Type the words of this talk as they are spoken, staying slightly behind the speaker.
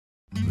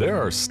There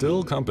are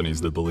still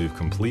companies that believe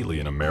completely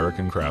in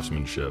American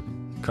craftsmanship.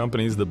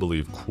 Companies that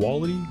believe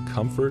quality,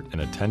 comfort,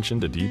 and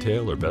attention to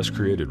detail are best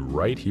created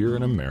right here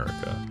in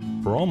America.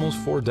 For almost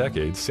 4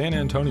 decades, San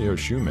Antonio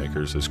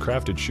Shoemakers has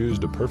crafted shoes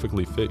to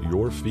perfectly fit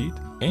your feet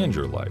and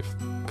your life.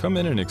 Come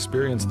in and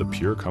experience the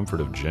pure comfort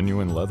of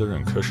genuine leather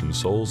and cushioned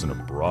soles in a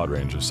broad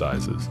range of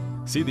sizes.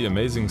 See the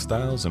amazing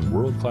styles and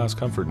world-class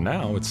comfort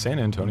now at San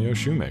Antonio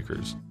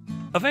Shoemakers.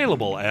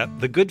 Available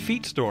at the Good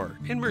Feet Store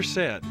in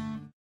Merced.